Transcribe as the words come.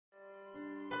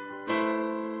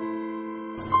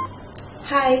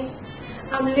Hi,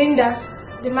 I'm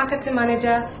Linda, the marketing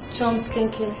manager, CHAURME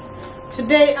Skincare.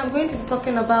 Today I'm going to be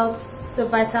talking about the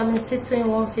Vitamin C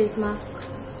 2-in-1 face mask.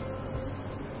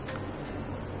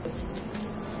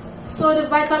 So the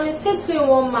Vitamin C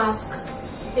 2-in-1 mask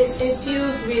is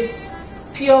infused with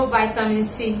pure vitamin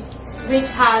C, which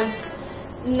has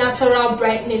natural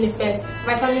brightening effect.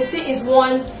 Vitamin C is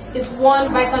one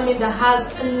vitamin that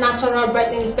has a natural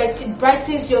brightening effect. It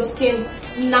brightens your skin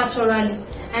naturally,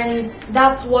 and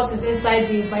that's what is inside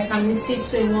the Vitamin C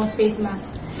 2-in-1 face mask.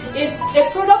 It's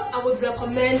a product I would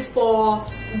recommend for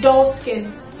dull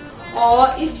skin,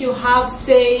 or if you have,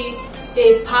 say,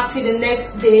 a party the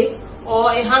next day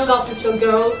or a hangout with your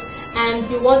girls and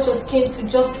you want your skin to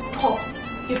just pop.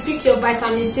 You pick your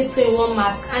Vitamin C 2-in-1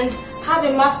 mask and have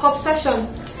a mask up session.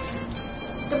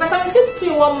 The Vitamin C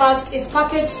 2-in-1 mask is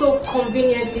packaged so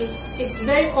conveniently. It's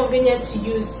very convenient to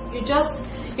use. You just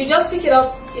pick it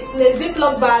up. It's in a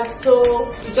Ziploc bag,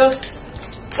 so you just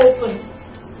open.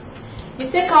 You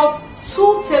take out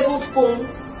 2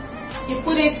 tablespoons. You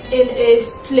put it in a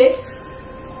plate,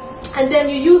 and then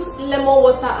you use lemon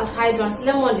water as hydrant.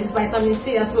 Lemon is vitamin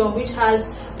C as well, which has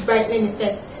brightening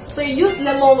effect. So you use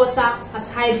lemon water as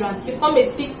hydrant. You form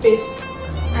a thick paste,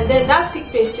 and then that thick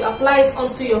paste you apply it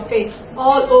onto your face,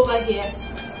 all over here,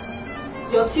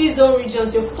 your T-zone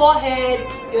regions, your forehead,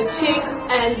 your cheek,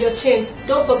 and your chin.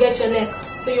 Don't forget your neck.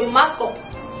 So you mask up,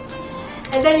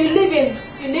 and then you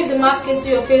leave the mask into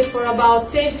your face for about,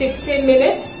 say, 15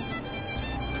 minutes.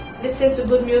 Listen to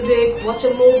good music, watch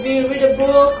a movie, read a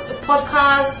book, a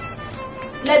podcast.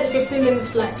 Let the 15 minutes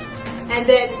fly, and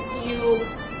then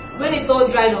when it's all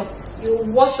dried up, you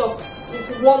wash up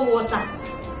with warm water.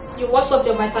 You wash up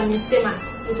your vitamin C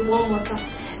mask with warm water,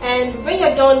 and when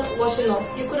you're done washing up,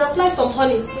 you could apply some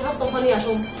honey. If you have some honey at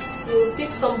home, you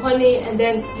pick some honey and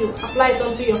then you apply it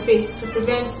onto your face to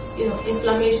prevent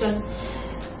inflammation.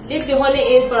 Leave the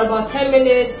honey in for about 10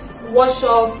 minutes, wash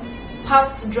off,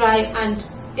 pat to dry, and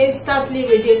instantly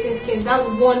radiating skin. That's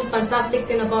one fantastic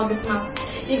thing about this mask.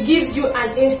 It gives you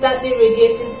an instantly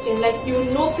radiating skin. Like, you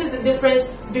notice the difference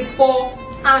before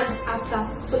and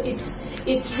after. So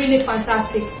it's really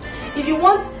fantastic. If you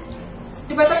want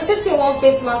the Vitamin C 2-in-1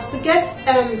 face mask to get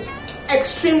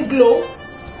extreme glow,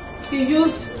 you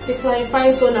use the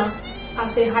clarifying toner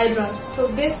as a hydrant. So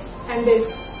this and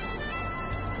this.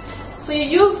 So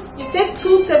you take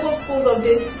 2 tablespoons of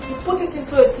this, you put it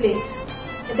into a plate,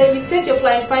 and then you take your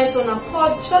clarifying toner, pour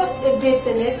just a bit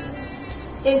in it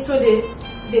into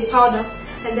the powder,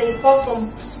 and then you pour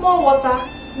some small water.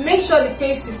 Make sure the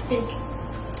paste is thick,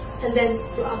 and then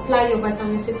you apply your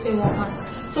Vitamin C 2-in-1 mask.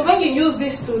 So when you use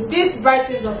these two, this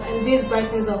brightens up and this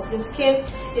brightens up, your skin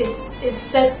is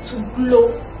set to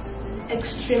glow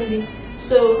extremely.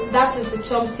 So that is the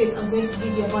CHAURME tip I'm going to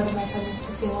give you about the Vitamin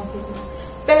C 2-in-1 face mask.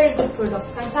 Very good product,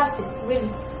 fantastic, really.